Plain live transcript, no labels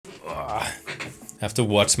I have to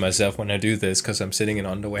watch myself when I do this because I'm sitting in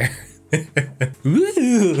underwear.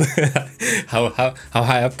 Woo! How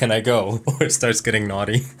high up can I go before it starts getting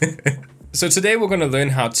naughty? So today we're going to learn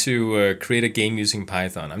how to create a game using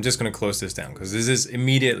Python. I'm just going to close this down because this is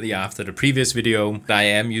immediately after the previous video. I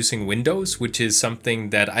am using Windows, which is something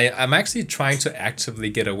that I'm actually trying to actively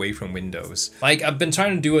get away from Windows. Like, I've been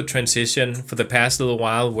trying to do a transition for the past little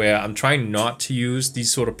while where I'm trying not to use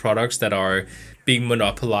these sort of products that are being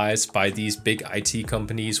monopolized by these big IT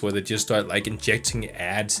companies where they just start like injecting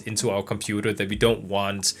ads into our computer that we don't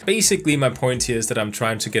want. Basically, my point here is that I'm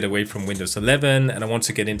trying to get away from Windows 11 and I want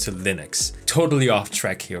to get into Linux. Totally off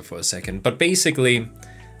track here for a second, but basically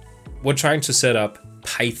we're trying to set up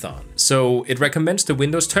Python. So it recommends the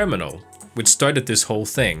Windows terminal, which started this whole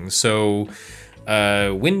thing. So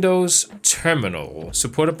Windows terminal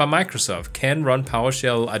supported by Microsoft can run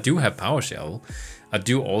PowerShell. I do have PowerShell. I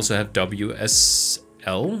do also have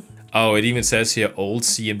WSL. Oh, it even says here old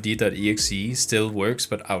cmd.exe still works,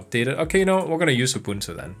 but outdated. Okay, you know what? We're gonna use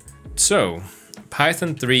Ubuntu then. So,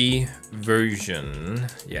 Python 3 version.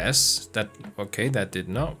 Yes, okay, that did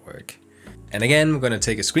not work. And again, we're gonna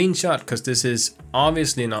take a screenshot because this is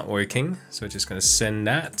obviously not working. So we're just gonna send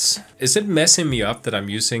that. Is it messing me up that I'm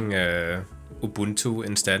using Ubuntu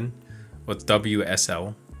instead with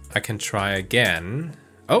WSL? I can try again.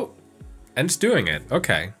 Oh. And it's doing it.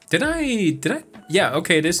 Okay. Did I? Yeah,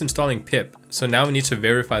 okay, it is installing pip. So now we need to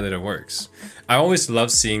verify that it works. I always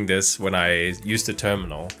love seeing this when I use the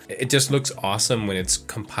terminal. It just looks awesome when it's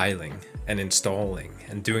compiling and installing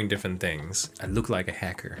and doing different things. I look like a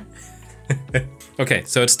hacker. Okay,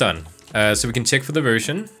 so it's done. So we can check for the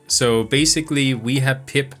version. So basically we have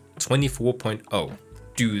pip 24.0.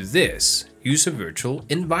 Do this. Use a virtual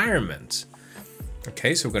environment.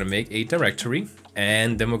 Okay, so we're gonna make a directory.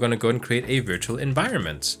 And then we're going to go and create a virtual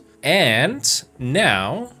environment. And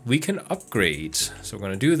now we can upgrade. So we're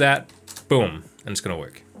going to do that. Boom. And it's going to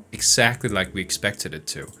work exactly like we expected it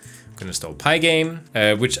to. I'm going to install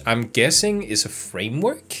Pygame, which I'm guessing is a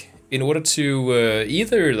framework in order to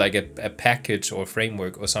either like a package or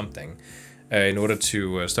framework or something in order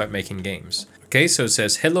to start making games. Okay, so it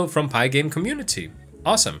says hello from Pygame community.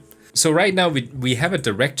 Awesome. So right now we have a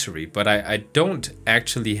directory, but I don't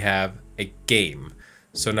actually have a game.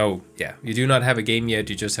 So no, yeah, you do not have a game yet.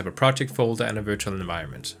 You just have a project folder and a virtual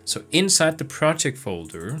environment. So inside the project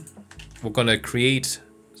folder, we're gonna create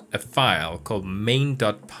a file called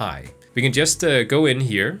main.py. We can just go in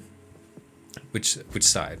here. Which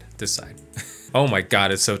side? This side. Oh my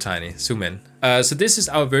God, it's so tiny. Zoom in. So this is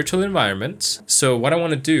our virtual environment. So what I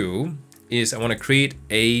want to do is I want to create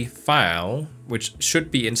a file which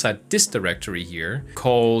should be inside this directory here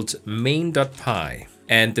called main.py.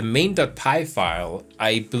 And the main.py file,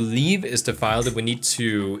 I believe, is the file that we need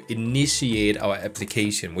to initiate our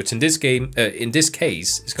application, which in this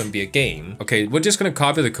case is going to be a game. Okay, we're just going to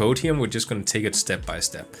copy the code here and we're just going to take it step by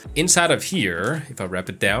step. Inside of here, if I wrap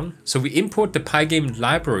it down, so we import the Pygame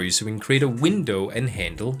library so we can create a window and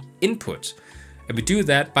handle input. And we do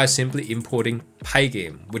that by simply importing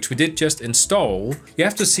Pygame, which we did just install. You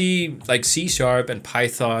have to see like C# and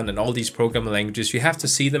Python and all these programming languages. You have to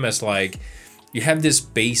see them as like, you have this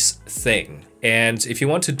base thing. And if you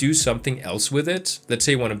want to do something else with it, let's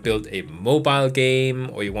say you want to build a mobile game,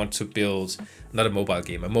 or you want to build, not a mobile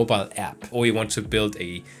game, a mobile app, or you want to build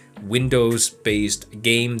a Windows-based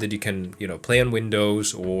game that you can, play on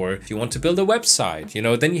Windows, or if you want to build a website,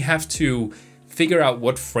 then you have to figure out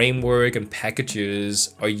what framework and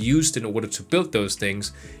packages are used in order to build those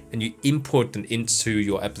things, and you import them into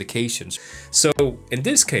your applications. So in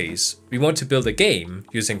this case, we want to build a game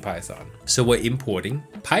using Python. So we're importing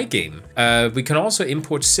Pygame. We can also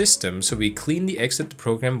import system, so we cleanly exit the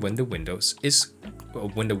program when the window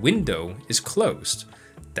is closed.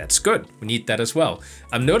 That's good. We need that as well.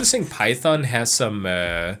 I'm noticing Python has some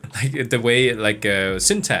like the way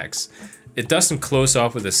syntax. It doesn't close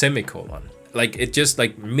off with a semicolon. Like it just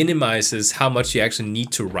like minimizes how much you actually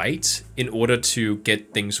need to write in order to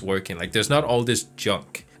get things working. Like there's not all this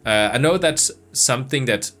junk. I know that's something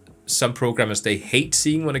that some programmers, they hate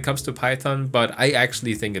seeing when it comes to Python, but I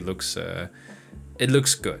actually think it looks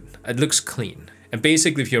good. It looks clean. And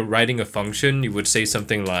basically if you're writing a function, you would say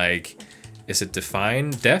something like, is it define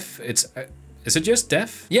def? Is it just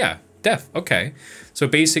def? Yeah. Def, okay. So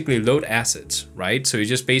basically load assets, right? So you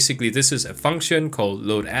just basically, this is a function called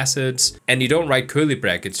load assets, and you don't write curly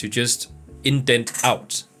brackets, you just indent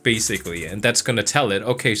out basically, and that's gonna tell it,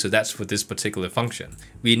 okay, so that's for this particular function.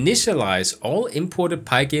 We initialize all imported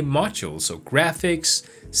Pygame modules, so graphics,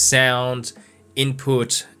 sound,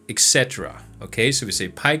 input, etc. Okay, so we say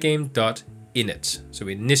pygame.init, so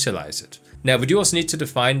we initialize it. Now we do also need to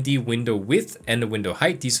define the window width and the window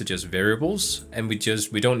height. These are just variables, and we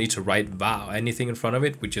don't need to write anything in front of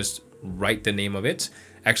it. We just write the name of it.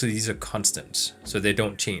 Actually, these are constants, so they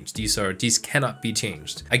don't change. These cannot be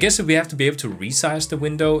changed. I guess if we have to be able to resize the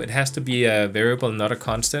window, it has to be a variable, not a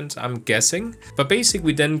constant, I'm guessing. But basically,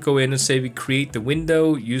 we then go in and say we create the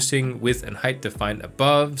window using width and height defined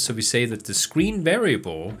above. So we say that the screen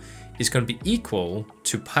variable is going to be equal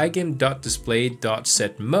to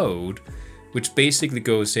pygame.display.setMode, which basically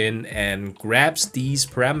goes in and grabs these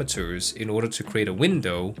parameters in order to create a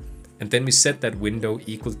window. And then we set that window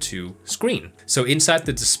equal to screen. So inside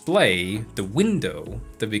the display, the window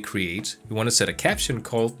that we create, we want to set a caption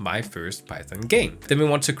called My First Python Game. Then we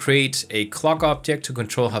want to create a clock object to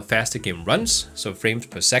control how fast the game runs, so frames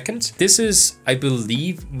per second. This is, I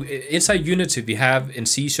believe, inside Unity, we have in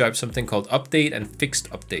C# something called update and fixed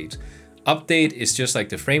update. Update is just like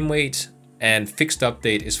the frame rate, and fixed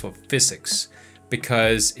update is for physics.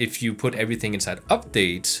 Because if you put everything inside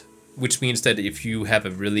update, which means that if you have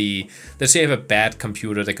let's say you have a bad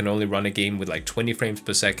computer that can only run a game with like 20 frames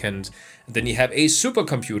per second, then you have a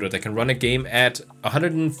supercomputer that can run a game at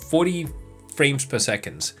 140 frames per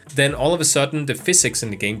second, then all of a sudden the physics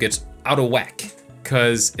in the game gets out of whack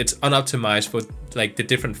because it's unoptimized for like the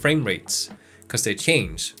different frame rates because they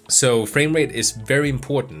change. So frame rate is very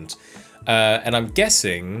important, and I'm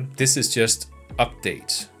guessing this is just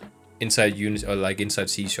update inside Unity or like inside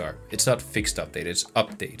C#. It's not fixed update, it's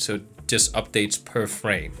update. So just updates per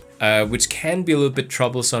frame, which can be a little bit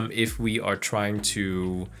troublesome if we are trying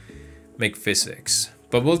to make physics.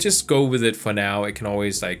 But we'll just go with it for now. It can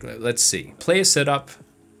always like, let's see. Player setup,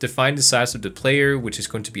 define the size of the player, which is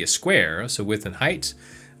going to be a square, so width and height.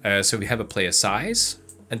 So we have a player size,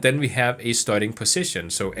 and then we have a starting position,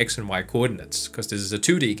 so X and Y coordinates, because this is a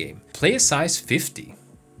 2D game. Player size 50.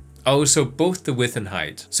 Oh, so both the width and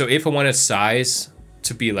height. So if I wanted size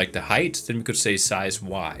to be like the height, then we could say size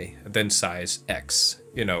Y, and then size X,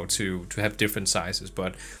 you know, to have different sizes.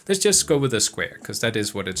 But let's just go with a square, because that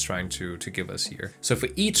is what it's trying to give us here. So for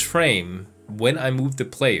each frame, when I move the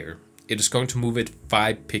player, it is going to move it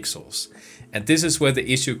 5 pixels. And this is where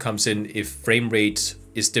the issue comes in if frame rate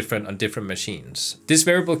is different on different machines. This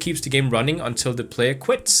variable keeps the game running until the player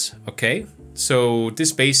quits, okay? So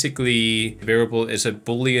this basically variable is a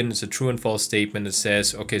boolean, it's a true and false statement. It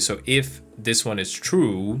says, okay, so if this one is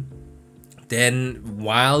true, then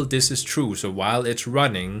while this is true, so while it's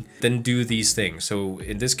running, then do these things. So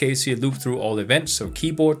in this case here, loop through all events, so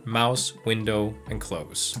keyboard, mouse, window, and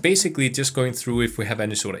close. So basically just going through if we have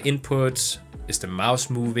any sort of inputs, is the mouse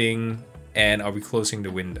moving, and are we closing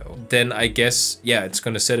the window? Then I guess, yeah, it's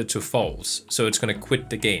gonna set it to false. So it's gonna quit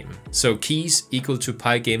the game. So keys equal to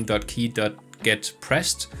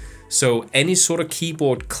pygame.key.getPressed. So any sort of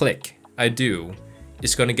keyboard click I do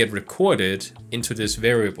is gonna get recorded into this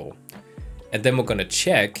variable. And then we're gonna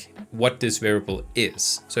check what this variable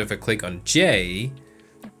is. So if I click on J,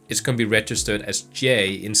 it's gonna be registered as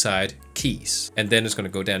J inside keys. And then it's gonna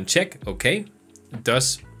go down and check, okay,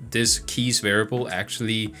 does this keys variable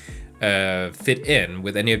actually fit in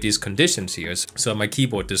with any of these conditions here? So my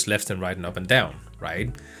keyboard does left and right and up and down, right?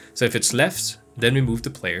 So if it's left, then we move the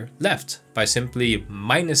player left by simply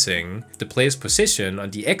minusing the player's position on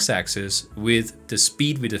the x-axis with the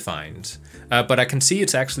speed we defined. But I can see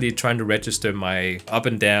it's actually trying to register my up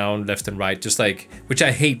and down, left and right, just like, which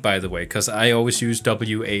I hate, by the way, because I always use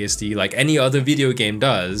WASD like any other video game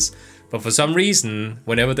does. But for some reason,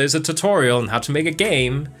 whenever there's a tutorial on how to make a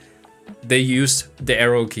game, they use the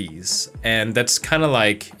arrow keys. And that's kind of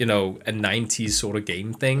like, you know, a 90s sort of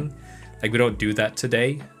game thing. Like we don't do that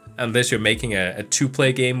today. Unless you're making a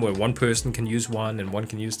two-player game where one person can use one and one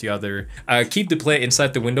can use the other. Keep the player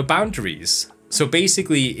inside the window boundaries. So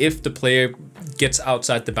basically, if the player gets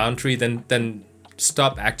outside the boundary, then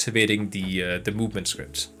stop activating the movement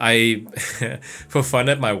script. For fun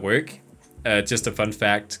at my work, just a fun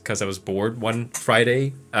fact, because I was bored one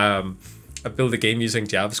Friday, I built a game using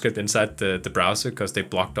JavaScript inside the browser because they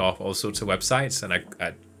blocked off all sorts of websites, and I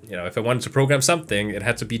you know, if I wanted to program something, it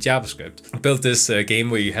had to be JavaScript. I built this game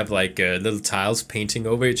where you have like little tiles painting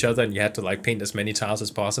over each other, and you had to like paint as many tiles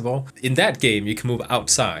as possible. In that game, you can move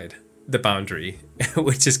outside the boundary,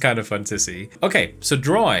 which is kind of fun to see. Okay, so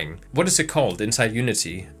drawing. What is it called inside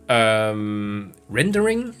Unity?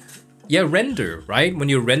 Rendering? Yeah, render, right? When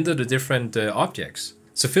you render the different objects.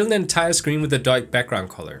 So fill the entire screen with a dark background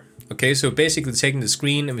color. Okay, so basically taking the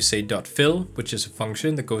screen and we say .fill, which is a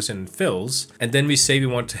function that goes in and fills. And then we say we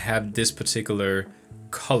want to have this particular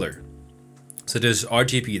color. So this is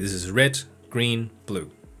RGB, this is red, green, blue.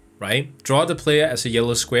 right? Draw the player as a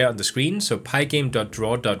yellow square on the screen. So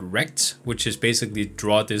pygame.draw.rect, which is basically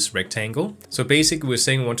draw this rectangle. So basically we're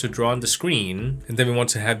saying we want to draw on the screen, and then we want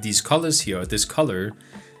to have these colors here, this color,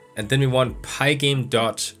 and then we want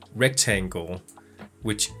pygame.rectangle,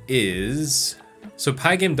 which is, so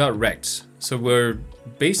pygame.rect. So we're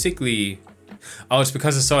basically, oh, it's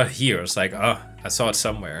because I saw it here. It's like, oh, I saw it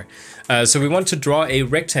somewhere. So we want to draw a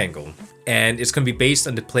rectangle, and it's going to be based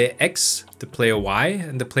on the player X, the player Y,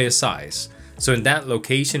 and the player size. So in that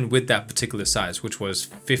location with that particular size, which was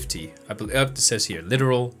 50, I believe it says here,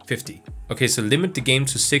 literal 50. Okay, so limit the game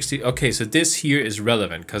to 60. Okay, so this here is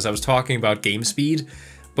relevant because I was talking about game speed.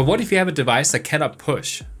 But what if you have a device that cannot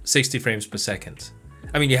push 60 frames per second?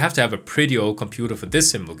 I mean, you have to have a pretty old computer for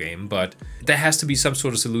this simple game, but there has to be some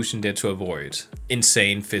sort of solution there to avoid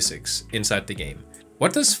insane physics inside the game.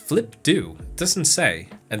 What does flip do? It doesn't say.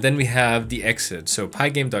 And then we have the exit. So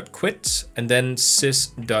pygame.quit and then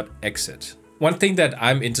sys.exit. One thing that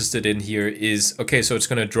I'm interested in here is, okay, so it's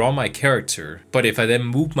gonna draw my character, but if I then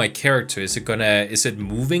move my character, is it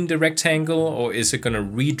moving the rectangle, or is it gonna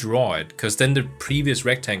redraw it? Because then the previous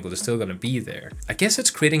rectangle is still gonna be there. I guess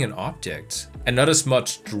it's creating an object and not as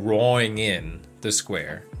much drawing in the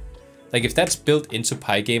square. Like if that's built into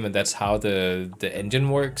Pygame and that's how the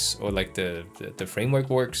engine works, or like the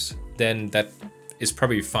framework works, then that is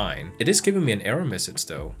probably fine. It is giving me an error message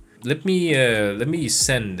though. Let me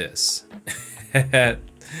send this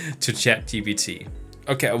to ChatGPT.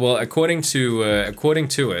 Okay, well, according to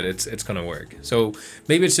it, it's gonna work. So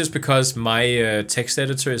maybe it's just because my text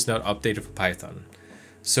editor is not updated for Python.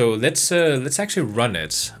 So let's actually run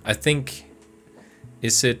it. I think,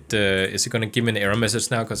 is it gonna give me an error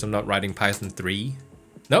message now because I'm not writing Python 3?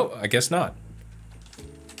 No, I guess not.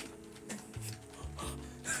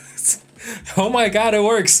 Oh my god, it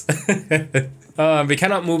works. We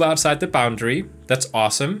cannot move outside the boundary. That's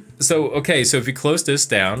awesome. So, okay, so if we close this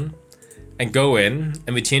down and go in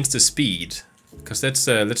and we change the speed, because let's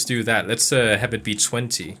do that. Let's have it be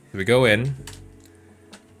 20. We go in.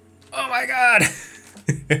 Oh my god.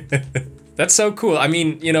 That's so cool. I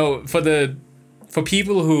mean, you know, for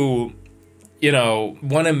people who, you know,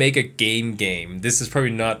 want to make a game, this is probably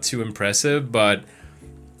not too impressive, but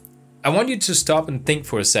I want you to stop and think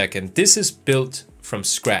for a second. This is built from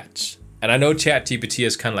scratch. And I know ChatGPT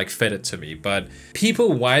has kind of like fed it to me, but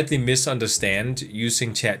people widely misunderstand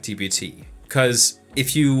using ChatGPT. Because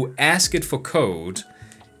if you ask it for code,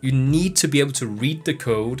 you need to be able to read the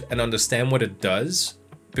code and understand what it does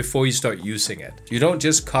before you start using it. You don't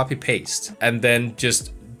just copy paste and then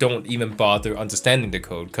just don't even bother understanding the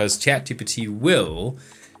code, because ChatGPT will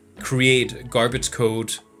create garbage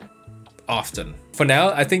code often. For now,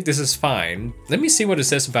 I think this is fine. Let me see what it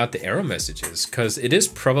says about the error messages, because it is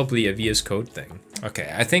probably a VS Code thing.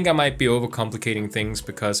 Okay, I think I might be overcomplicating things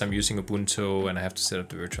because I'm using Ubuntu and I have to set up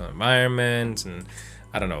the virtual environment, and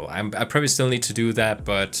I don't know. I probably still need to do that,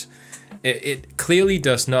 but it clearly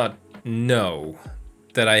does not know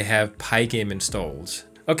that I have Pygame installed.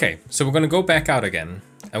 Okay, so we're gonna go back out again.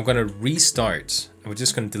 I'm gonna restart. We're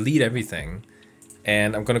just gonna delete everything,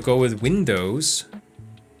 and I'm gonna go with Windows,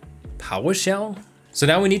 PowerShell. So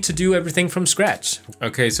now we need to do everything from scratch.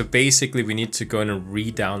 Okay, so basically we need to go and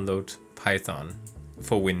re-download Python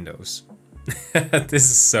for Windows. This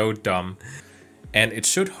is so dumb. And it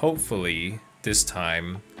should hopefully this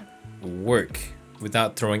time work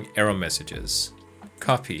without throwing error messages.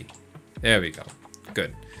 Copy. There we go.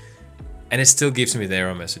 Good. And it still gives me the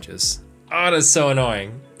error messages. Oh, that's so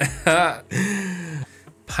annoying.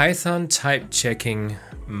 Python type checking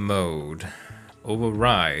mode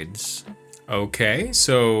overrides. Okay,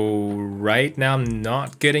 so right now I'm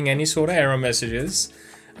not getting any sort of error messages.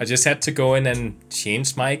 I just had to go in and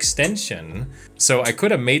change my extension. So I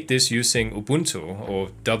could have made this using Ubuntu or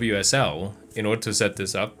WSL in order to set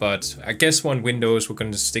this up, but I guess on Windows we're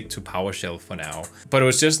going to stick to PowerShell for now. But it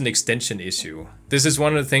was just an extension issue. This is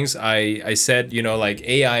one of the things I said, you know, like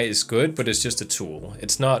AI is good, but it's just a tool.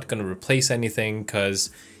 It's not going to replace anything because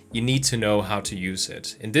you need to know how to use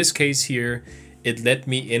it. In this case here, it led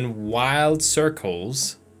me in wild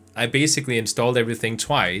circles. I basically installed everything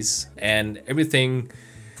twice and everything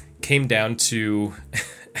came down to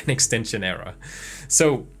an extension error.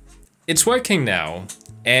 So it's working now.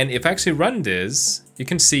 And if I actually run this, you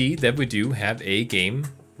can see that we do have a game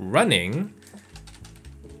running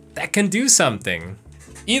that can do something.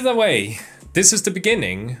 Either way, this is the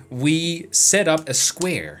beginning. We set up a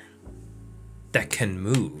square that can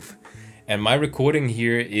move. And my recording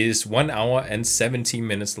here is 1 hour and 17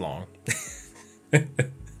 minutes long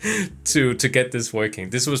to get this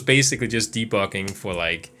working. This was basically just debugging for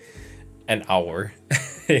like an hour.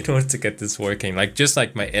 in order to get this working, like just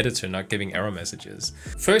like my editor not giving error messages.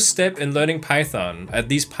 First step in learning Python, at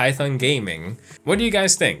least Python gaming. What do you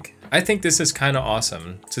guys think? I think this is kind of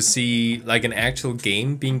awesome to see like an actual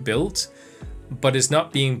game being built, but it's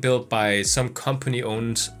not being built by some company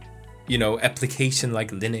owned, you know, application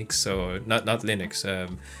like Linux or not Linux,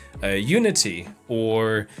 Unity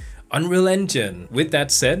or Unreal Engine. With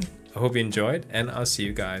that said, I hope you enjoyed and I'll see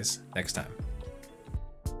you guys next time.